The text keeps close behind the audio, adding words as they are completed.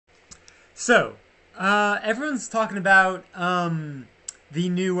So, everyone's talking about the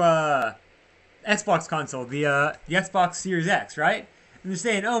new Xbox console, the Xbox Series X, right? And they're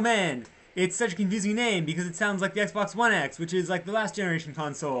saying, "Oh man, it's such a confusing name because it sounds like the Xbox One X, which is like the last generation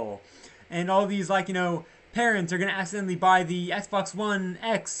console." And all these parents are gonna accidentally buy the Xbox One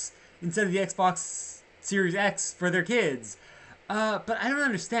X instead of the Xbox Series X for their kids. But I don't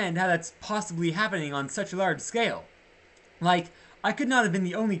understand how that's possibly happening on such a large scale. Like, I could not have been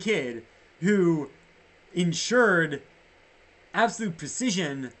the only kid who ensured absolute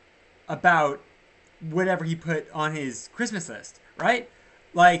precision about whatever he put on his Christmas list, right?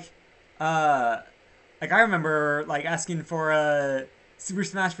 Like, uh, like I remember asking for a Super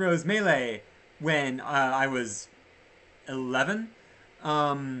Smash Bros. Melee when I was 11.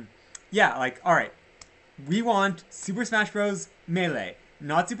 Um, yeah, all right, we want Super Smash Bros. Melee,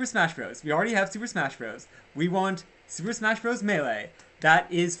 not Super Smash Bros. We already have Super Smash Bros. We want Super Smash Bros. Melee.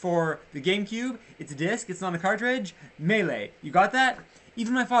 That is for the GameCube. It's a disc. It's not a cartridge. Melee. You got that?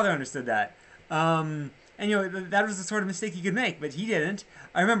 Even my father understood that. And that was the sort of mistake he could make, but he didn't.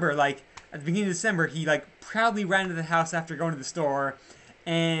 I remember at the beginning of December, he proudly ran to the house after going to the store,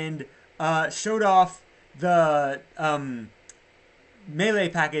 and showed off the Melee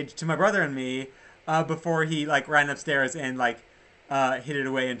package to my brother and me before he ran upstairs and hid it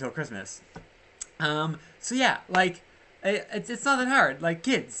away until Christmas. So yeah, it's not that hard. Like,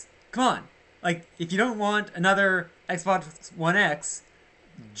 kids, come on. If you don't want another Xbox One X,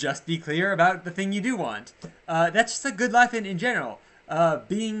 just be clear about the thing you do want. That's just a good life in general.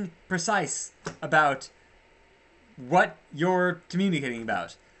 Being precise about what you're communicating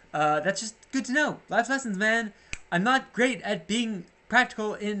about. That's just good to know. Life lessons, man. I'm not great at being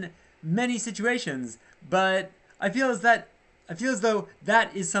practical in many situations, but I feel as though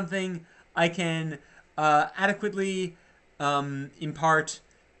that is something I can adequately impart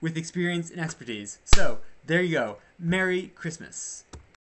with experience and expertise. So there you go. Merry Christmas.